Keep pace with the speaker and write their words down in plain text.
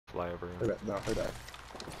fly over him. No, they're back.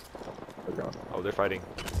 They're gone. Oh, they're fighting.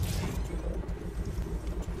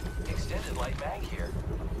 Extended light mag here.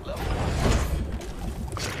 Level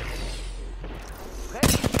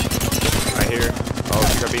 1. Right here.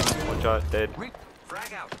 Oh, Kirby. One shot. Dead.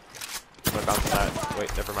 Frag out. I'm gonna bounce that.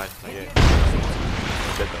 Wait, never mind. Not yet.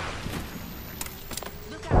 Dead though.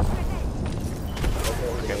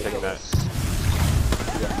 Okay, I'm taking that.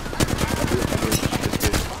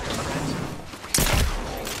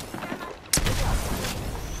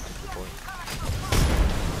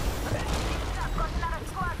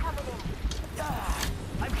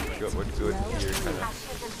 What to do it here, kind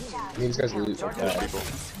of. These guys really There's people.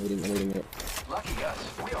 I'm leading it. Lucky us.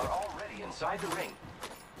 We are already inside the ring.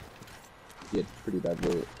 He had pretty bad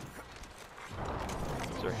loot.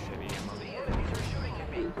 These are heavy. The enemies are shooting at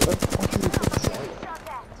me. What the fuck is this?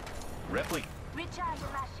 Ripley.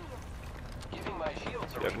 Giving my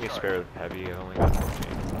shields a Do you have any recharge. spare heavy? I only got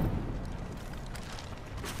 14.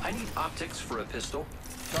 I need optics for a pistol.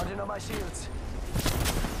 Charging on my shields.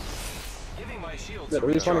 Giving my shields Yeah, a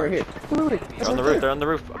they're just running right here. recharge. They're on the roof. They're on the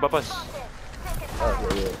roof above us. Oh,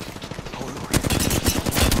 yeah.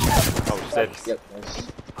 Oh, she's dead. Yep, nice.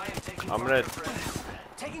 I am taking I'm fire, gonna. friend.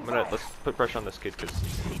 Taking Let's put pressure on this kid because I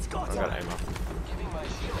don't got ammo. Giving my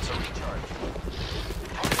shields a recharge.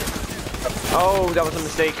 Oh, that was a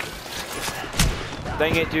mistake.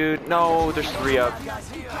 Dang it, dude. No, there's 3 up.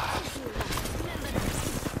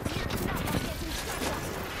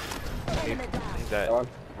 Need that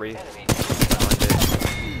wraith.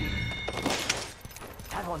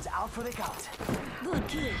 That one's out for the count. Good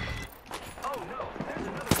kid. Oh no, there's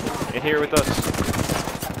another. In here with us.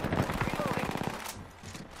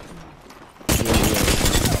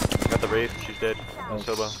 Got the wraith. She's dead.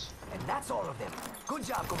 Soba. And that's all of them. Good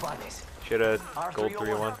job, compadres. She had a gold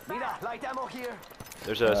 301. Mira, light ammo here.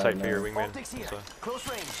 There's a sight for your wingman. Optics here. So Close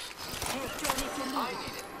range. I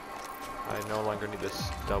need it. I no longer need this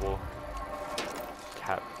double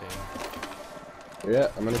tap thing. Yeah,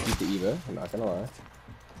 I'm gonna keep the Eva. I'm not gonna lie.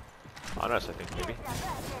 On us, I think, maybe.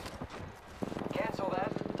 Cancel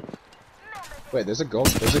that. Wait, there's a gold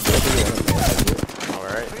 301.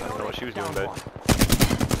 Alright, I don't know what she was doing, but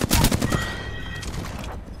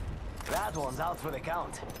That one's out for the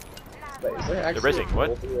count. Wait, is there actually rizzing, what?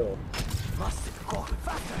 a gold 301? Must go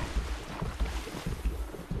faster.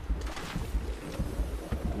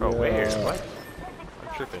 oh, wait here. What? I'm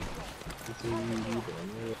tripping.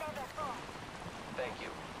 Thank you.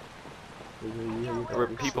 There were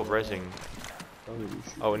people rezzing.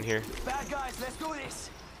 Oh, in here. Bad guys, let's do this.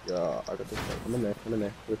 Yeah, I got this one. I'm in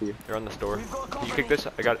there with you. They're on the store. Can you kick this?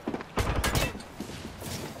 I got it.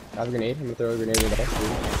 I have a grenade. I'm gonna throw a grenade in the house.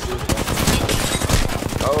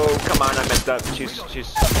 Oh, come on, I messed up. She's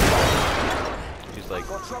like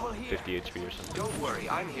 50 HP or something. Don't worry,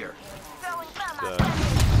 I'm here. You're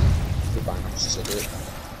fine. Just sit it.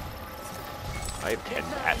 I have 10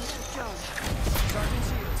 bats. Charging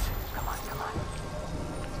shields. Come on, come on.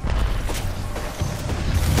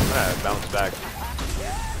 I'm gonna bounce back.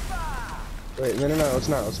 Wait, no, it's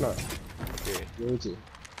not. Okay. You need to.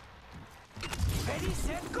 Ready,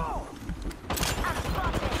 set, go.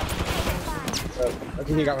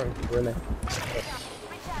 Okay, he got one. We're in there.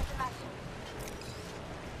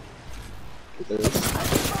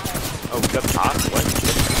 Oh, we got top? What?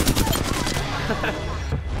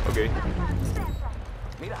 Okay.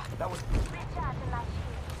 Mira, that was.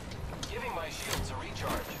 Giving my shields a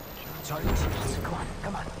recharge. Charging shields. Come on,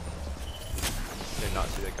 come on. Did not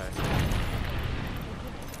see that guy.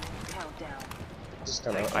 Just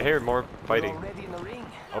kind of. I hear more fighting. Already in the ring.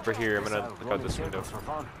 Over here, I'm gonna look out this window.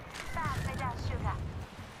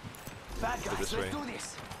 Bad Go guys, this let's way. do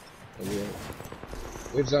this.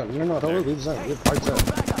 Leave zone. No, don't leave zone. Leave hard zone.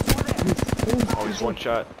 Oh, he's one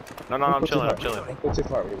shot. No, I'm chilling, I'm chilling. Don't go too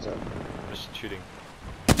far. Leave zone. I'm just shooting.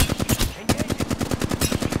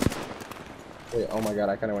 Wait, oh my god,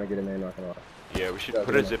 I kind of want to get in there. Not gonna lie. Yeah, we should Yeah,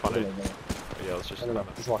 put a zip on it. Yeah, let's just. No.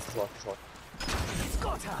 Just walk. It's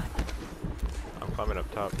go time. I'm climbing up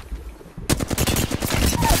top.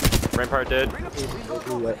 Rampart dead.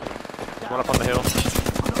 There's one up on the hill.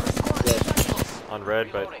 On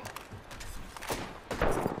red, but.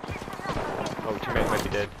 Oh, teammate might be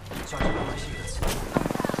dead. Charging on my shields.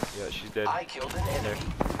 Yeah, she's dead. I killed an enemy.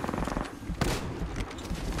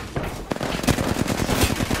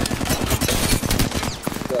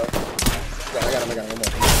 I got him. One more.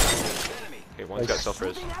 Okay, one's got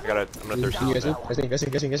self-res. I'm gonna thirst. Can you guys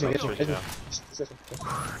guessing? Can't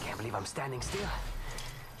believe I'm standing still.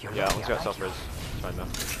 You're Yeah, lucky one's I got like self-res. It's fine though.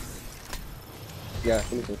 Yeah,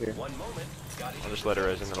 finish it here. 1 moment. Got it. I'll just let her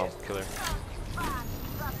res and then I'll kill her.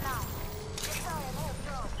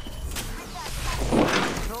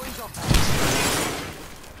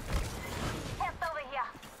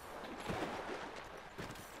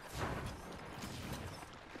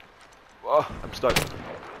 I'm stuck. No,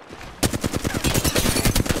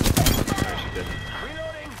 she didn't.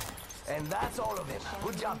 Reloading. And that's all of him.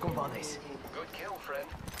 Good job, compadres. Good kill, friend.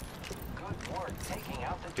 Good work taking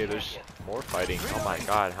out the Okay, there's more fighting. Oh my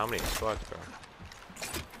god, how many squads, bro?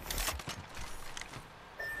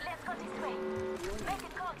 Let's go this way. Making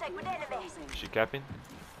contact with enemy. Is she capping?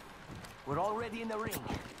 We're already in the ring.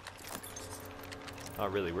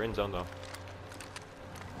 Not really, we're in zone though.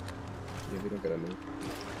 Yeah, we don't gotta move.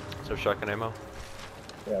 So shotgun ammo.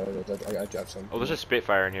 Yeah, I dropped some. Oh, there's a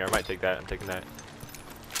Spitfire in here. I might take that. I'm taking that.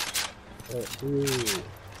 Ooh.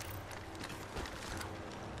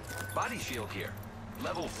 Body shield here.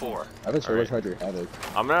 Level 4. I have a Alright. turbocharger havoc.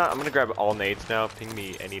 I'm gonna grab all nades now. Ping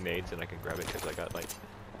me any nades and I can grab it because I got like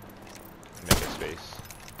mega space.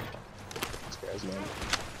 This guy's man.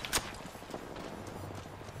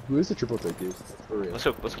 Who is the triple take dude? For real. Let's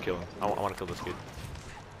go kill him. I want to kill this kid.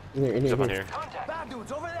 In here, in He's here, up on in here. here. Contact. Bad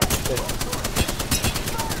dudes over there. Hit it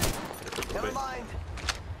for a little Never bit. mind.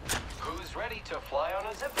 Who's ready to fly on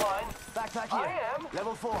a zip line? Backpack here. I am.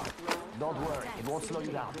 Level 4. Don't worry, it won't slow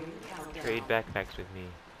you down. Trade backpacks with me.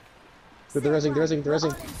 They're resing. There's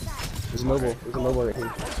a mobile right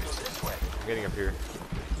here. I'm getting up here.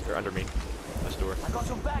 They're under me. This door. I got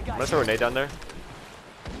some bad I'm guys. gonna throw a nade down there.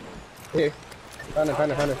 Here. Found it.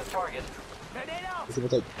 Target. Grenade out. Triple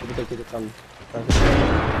take it from.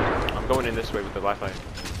 I'm going in this way with the lifeline.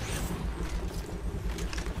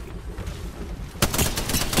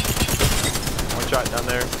 One shot down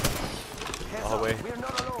there. Heads All the way. up, we're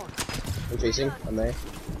not alone. I'm chasing. I'm there.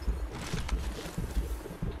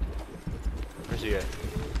 Where's he at?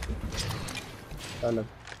 Found him.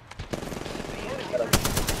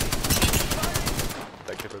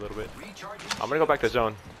 Back here for a little bit. Recharging. I'm gonna go back to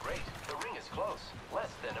zone. Great. The ring is close. Less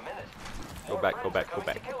than a minute. Go More back, friends go back, are go coming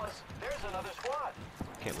back. to kill us. There's another squad.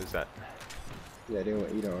 Can't lose that. Yeah,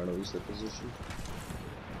 you don't want to lose the position.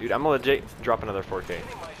 Dude, I'm gonna legit drop another 4K.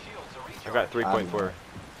 Giving my shields a recharge. I've got 3.4.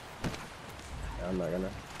 I'm not gonna.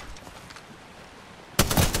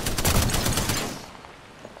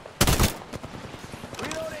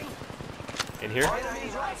 Reloading. In here?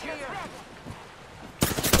 Enemies right here.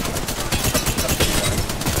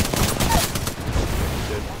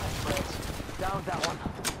 Good. Down that one.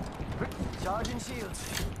 Charging shields.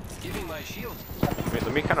 Giving my shield. Wait,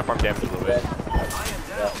 let me kind of farm damage a little bit. I am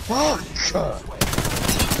down. Fuck!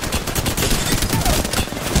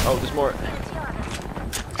 Oh, there's more.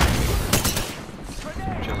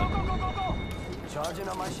 Grenade. Chilling. Go. Charging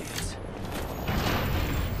on my shields.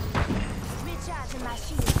 Recharging my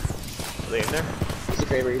shields. Are they in there? He's a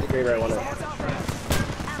Kraber, I want it. Someone's out there.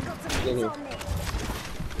 I've got some In hits here. on me.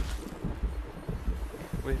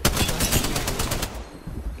 Wait.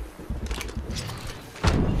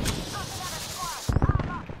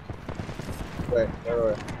 Wait. I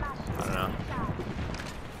don't know.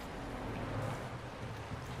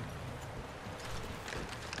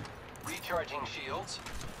 Recharging shields.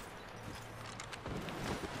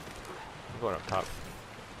 I'm going up top.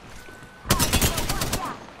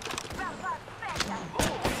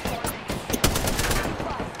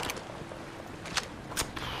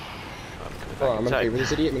 Hold on, I'm gonna favor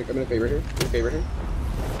this idiot. I'm gonna favor her.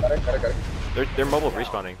 Got it. They're mobile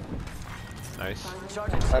respawning. Nice.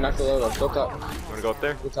 Charging. I knocked the low. Go top. You wanna go up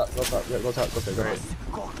there? Go top. Yeah, go top. Go there. Go ahead.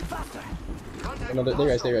 Go faster. No, they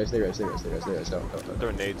rise. Don't.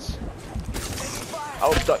 Throwing nades.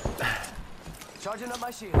 Oh, I'm stuck. Charging up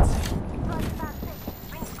my shields.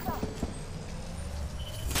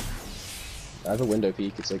 I have a window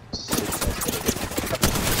peek. It's like 6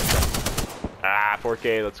 Ah,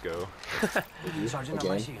 4K, let's go. Charging up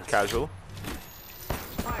my again. shields. Casual.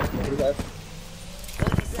 45.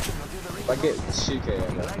 30 seconds will do the If I get 2K,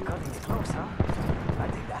 I'm Right, cutting it close, huh? I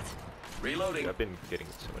dig that. Reloading. I've been getting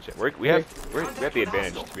so much. We have the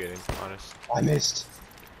advantage, to be honest. I missed.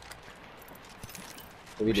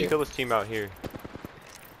 What We do should we kill do? this team out here.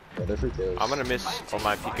 Yeah, they're free kills. I'm gonna miss all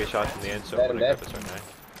my PK shots in the end, so Dead I'm and gonna grab dead. this right now.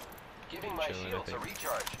 Giving my Chilling, I shields a think.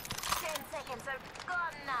 recharge. 10 seconds are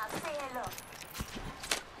gone now. Say hello.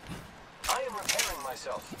 I am repairing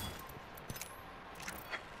myself.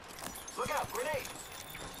 Look out, grenade!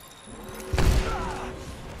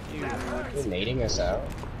 You're nading us out?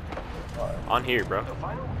 On here, bro. The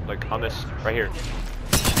final? Like on this, right here.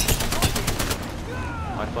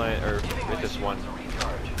 My client, or Giving my with this one. shields a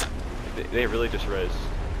recharge. They really just res.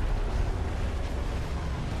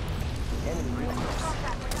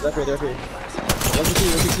 They're up here. 1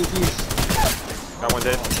 2 keys. Got one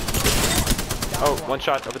dead. Oh, one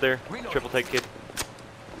shot over there. Triple take kid.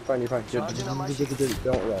 You're fine. Don't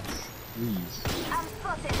rush. Please. I'm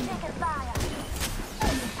spotted. Taking fire.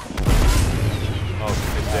 Oh,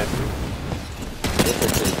 it's dead.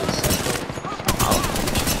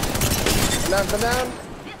 Come down.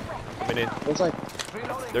 Coming in. One side.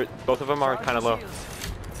 They're, both of them are kind of low.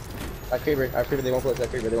 I favor they won't push. I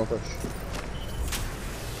favor they won't push.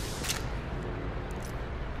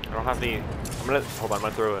 I don't have any. I'm gonna hold on. I'm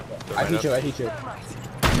gonna throw it. I hit you. I hit you.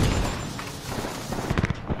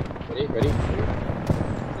 Ready?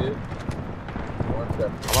 Two. One, go.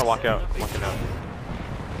 I'm gonna walk out. I'm walking out.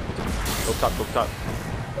 Go top. Go top.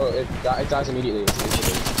 Oh, it dies immediately.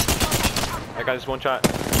 I got this one shot.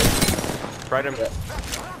 Right him. Yeah.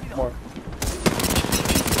 More.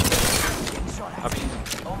 Up.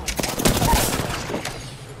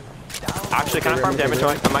 Actually, can I farm damage?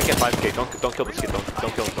 I might get 5k. Don't kill this kid. Don't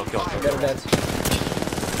kill him. Don't kill him. Get him dead.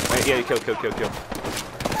 Wait, yeah, you kill. Can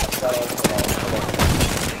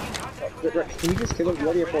you just kill him? You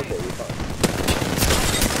already have 4k. You're fine.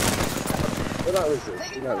 Do not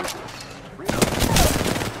resist. Do not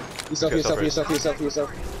resist.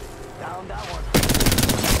 Yourself. Down that one.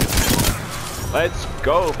 Let's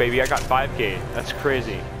go, baby. I got 5k. That's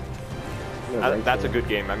crazy. That's a good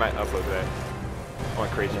game. I might upload that. I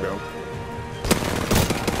went crazy, bro.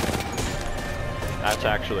 That's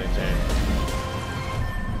actually insane.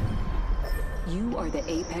 You are the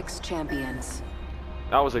Apex champions.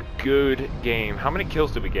 That was a good game. How many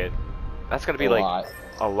kills did we get? That's gotta be like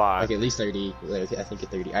a lot. Like at least 30. I think at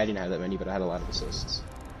 30. I didn't have that many, but I had a lot of assists.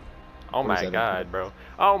 Oh my god, bro.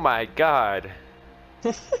 Oh my god.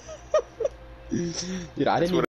 Dude, I didn't even